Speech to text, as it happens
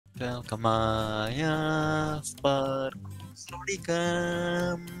Welcome Maya, Welcome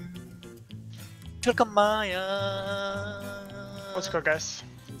Maya. Let's go, guys.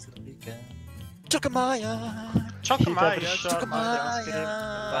 Welcome Maya.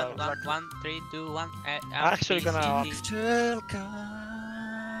 One, 3, 2, 1. Actually gonna.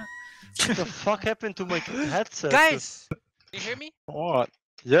 What the fuck happened to my headset? Guys, you hear me? What?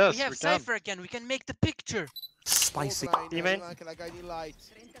 Yes, We have can. Cypher again. We can make the picture. Spicy. B-main.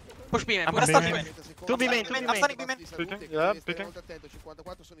 Push B, man. I'm Push gonna B, stun man. him. Two B-main, I'm stunning B-main. Picking, yeah, picking. Just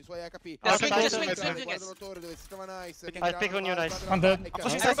swing, Outside, just swing, outside. swing, guys. I pick on you, nice. I'm dead. I'm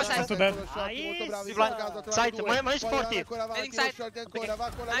pushing Side, side, side, side. To dead. Side, my sporty. Heading side.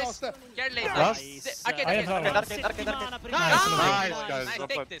 Nice. Get late. Nice. Arcade, I have arcade. Arcade, arcade, arcade. Nice, Nice, guys. Nice,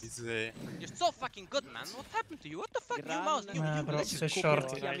 take this. You're so fucking good, man. What happened to you? What the fuck? New mouse, new Bro, listen. sei short.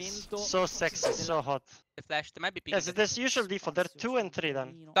 So sexy, so hot. The flash, there might be Yes, peeking. it is usual default. There are 2 and 3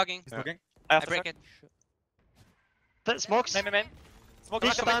 then. Dogging. Smoking. I break it. Smokes. Main. Smoke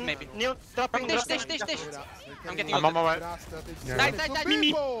Dish back, stun. maybe. New dropping. Dish. I'm getting I'm on my way. Side. Two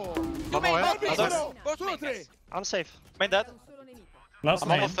main, both main. Others. Both main, guys. I'm safe. Main dead. Last I'm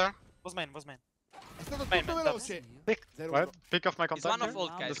main. almost there. Was main. Main, Pick. Right, pick off my It's contact. one of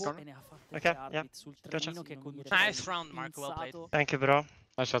old guys. Okay, yeah. Gotcha. Nice round, Marco. Well played. Thank you, bro.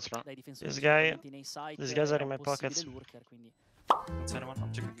 Nice shots, bro. These guys are in my pockets. That's anyone.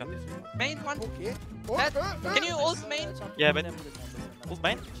 I'm checking candy. Main one. Dead. Can you ult main? Yeah, but. Ult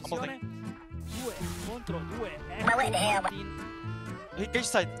main? I'm holding. He cage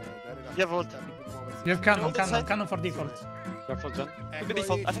side. You have ult. You have cannon for default. Careful, Jen. Could be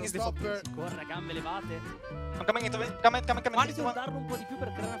default. I think it's default. Corre, gambe levate. I'm coming into it. Come in. Devi darlo un po' di più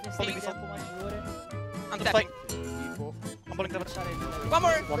per creare una flessibilità di tempo maggiore. I'm tapping. I'm pulling the One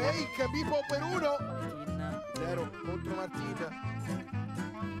more. Fake, Bipo per 1. In 0 contro Martin.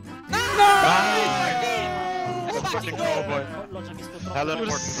 Let's fucking go. l'ho già visto troppo. Hella You're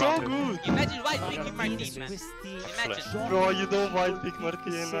important so round. good. Imagine white picking Martin, man. Imagine. Bro, you don't mind pick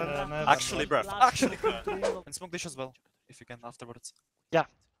Martin, man. Actually, bro. And smoke dish as well. If you can afterwards.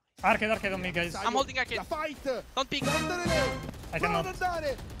 Arcade on me, guys. I'm holding arcade. La fight. Don't peek. I cannot.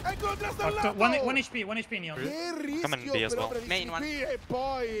 andare. È contrastato. 1 HP Neon. Che Come in B rischio as però well. previsti Main one. qui e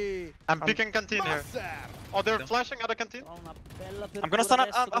poi I'm picking canteen here. Masser. Oh, they're flashing at the canteen. I'm gonna stun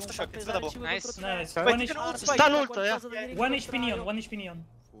aftershock. It's double. Nice. Wait, 1 you can ult HP. Stun ult, yeah. 1 HP Neon.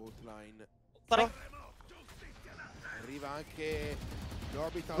 Footline. Stunning. Arriva anche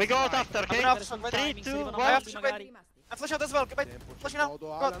l'orbital. We go out after, I'm okay? gonna aftershock. 3, Wait. 2, I 1. have to shoot. Wait. I'm flashing out as well. Wait. Flashing out. Modo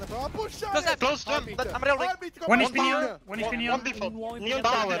God. Alan prova a pushare. Close up. Close to him. Arbit. I'm reloading. Arbit con 1 HP Martin. Neon. 1 HP One Neon. default. Neon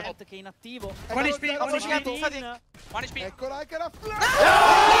tower. che è inattivo. 1 HP. One HP. Eccola anche la flash.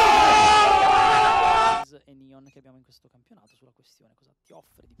 E Neon che abbiamo in questo campionato sulla questione. Cosa ti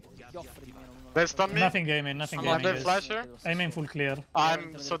offre di più? Ti offre di meno l'uno They stun me. Nothing gaming, I'm dead guys. flash here. I main full clear.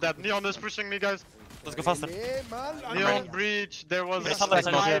 I'm so dead. Neon is pushing me, guys. Let's go faster. Neon breach. There was There's a somebody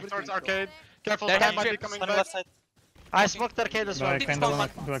snipe side. towards arcade. Careful, They're Sky might be trips. coming Stunning back. left side. I smoked arcade as But well. I kinda wanna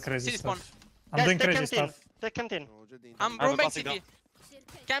do a crazy City spawn. stuff. I'm Guys, doing take crazy canteen. stuff. Take canteen. I'm I'm roaming passing city.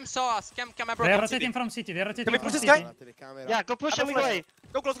 Cam saw us. Cam I broke They're on rotating city. from city. They're rotating Can we from push this city. guy? Yeah, go push him away.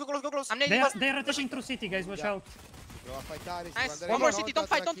 Go close. I'm nading fast. They're rotating through city, guys. Watch out. Nice. One more city. Don't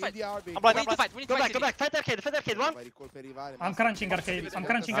fight. I'm We blind. need to fight. We need to Go fight back, city. Fight arcade, 1. I'm crunching arcade.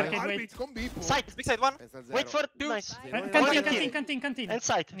 Wait. Side. Big side one. Wait for it. Nice. Canteen. And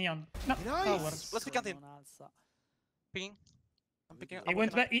side. Neon. No. Tower. Let's pick canteen. Picking. I'm picking. He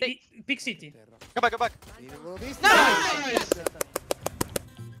went back. Pick city. Go back. Nice.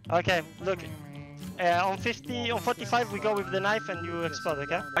 Okay, look. On 50, on 45 we go with the knife and you explode,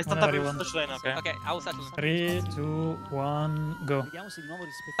 okay? I stand Whenever up you with want. touch lane, okay? Okay, I will settle. 3, 2, 1, go. Vediamo se di nuovo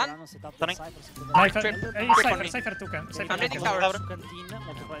rispetteranno il setup Stunning. del Cypher. Se Cypher 2 can. I'm reading tower. su canteen,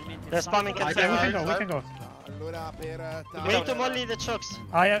 molto probabilmente They're spamming Yeah, canteen. we can go. Allora per We need to molly the chokes.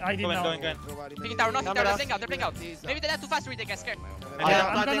 I did Going. now. Picking tower, not Camera. they're playing out. Maybe they're too fast to retake, I'm scared.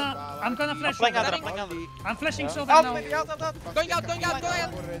 I'm gonna flash. Playing over. out. I'm flashing so Out, now. maybe out. Going out.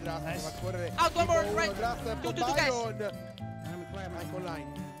 Out, one more, right. Two guys.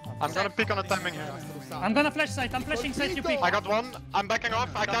 I'm gonna pick on a timing here. I'm gonna flash site. I'm flashing site. You pick. I got one. I'm backing off.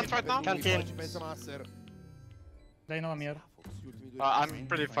 I can't right now. Canteen. They know I'm here. I'm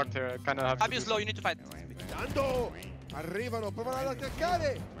pretty fucked here. I kinda have to Fabio's low, you need to fight. Arrivano, provano ad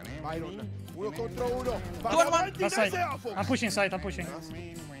attaccare. Byron, 1 contro 1. Two on one. Last side. I'm pushing site.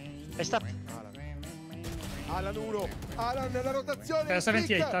 Hey, stop. Alan 1. Alan nella rotazione.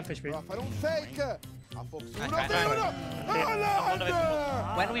 78, half HP. Va a fare un fake. A Fox 1 Nice, per 1.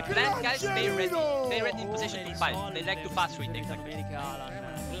 Alan! When we plant, guys, stay ready. Stay ready in position to fight. They like to fast retake. America, Alan,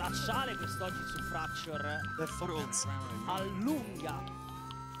 bracciale quest'oggi su Fracture. They have 4 ults. Allunga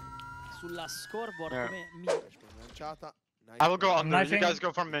sulla scoreboard Yeah. come mi... Lanciata. I will go under. You Knifing. guys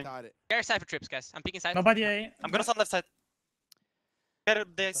go from me. Care cypher trips, guys. I'm picking side. Nobody A. I'm gonna stun left side.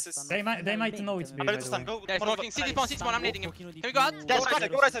 Get this is. They might know it's B, I'm by ready to the stun. way. Go. They're one of smoking. the- City spawn, city spawn. I'm nading him. Can we go out? Go right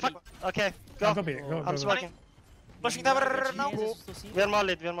side. Go right side. Okay, Go go. B, go, I'm go. smoking. Flashing tower now. We are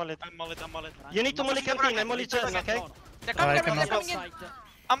mollied, we are mollied. I'm mollied. I'm mollied. You need to molly canteen, I'm molly Jen, okay? They're coming, I they're cannot. coming in.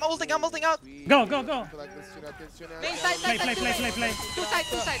 I'm ulting. I'm ulting out. Go, go, go. Main side, Play, side, play, side, play, play, play. Two side,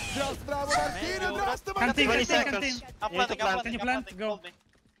 two side. Just bravo Martino, Just Canteen, 20 canteen, seconds. canteen. I'm You need to planting. I'm plant. planting. Can you I'm plant? planting. Go. Hold me.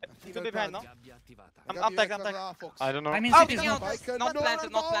 You could be behind now. I'm tagged. I'm tagged. I don't know. I mean, Oh, city's picking not. out. Not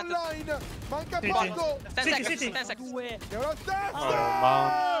planted, not planted. Online. Manca Sì, poco. 10 City, seconds, city. 10 seconds. Due. E ora testa.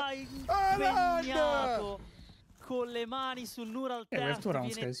 Ah, Alan. impegnato con le mani sul Neural we have Test, two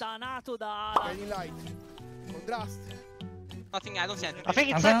rounds, viene guys. tanato da Guiding light. Contrast. Nothing, I don't see anything. I think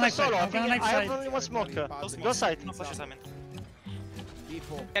it's I'm gonna side by knife solo, side, I I'm think gonna I knife have side. only one smoke. No Go side. No flashes. I mean.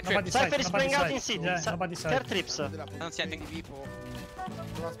 Vipo. Get Nobody tripped. side, Cypher is nobody spraying out side. in seed. Yeah, nobody Care side. trips. I don't see anything. Vipo.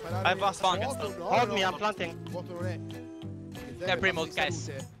 Prova a sparare. I have a spawn. Vuoto, no, Hold no, me, I'm no. planting. Vuoto non è. They're pre-mode, guys.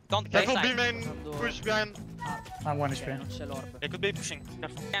 Don't play Careful B side. main. Push behind. I'm 1 Ok, HP. non c'è l'orb. They could be pushing.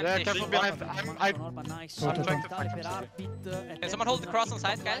 Careful. Can't Yeah, finish. careful behind. I Orba nice. Two, two, two. Aspettare per Arbit. Can someone hold the cross on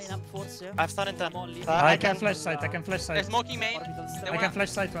side, guys? Line up forse. I have stun in 10. Molly. I I can can. flash side, I can flash They're side. smoking main. Orbital They step. I wanna- can flash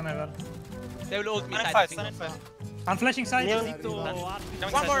side whenever. They will ult me Stun in side. I 5. think. Stun in 5. I'm flashing side. Neon. Zitto,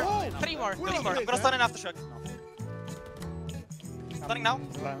 Arbit. One more. Oh, Three more. Quello Three more. I'm gonna stun in aftershock. Stunning now.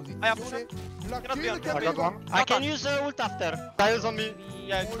 I have Attenzione. aftershock. Black Cannot be kill, on. I got one. I can use ult after. Tiles on me.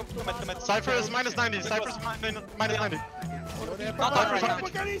 Yeah, commit. Cypher is minus 90. Cypher is minus 90. Non è No, bravo, no, troppo no.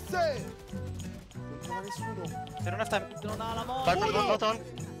 canisse. Non trova nessuno. They don't have time. Non ha la moto. Cypher not on.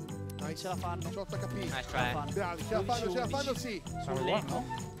 Nice. Ce la fanno. 18 HP. Nice try. Bravi, ce la fanno sì. Sul legno.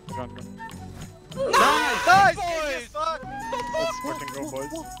 Nice, boys! Fuck! Let's fucking go, boys.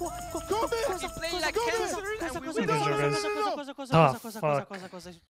 Come? You play like Come? cancer and we Cosa, win. cosa, Guys. cosa, cosa, cosa, Ah, cosa, cosa, fuck. cosa, cosa, cosa.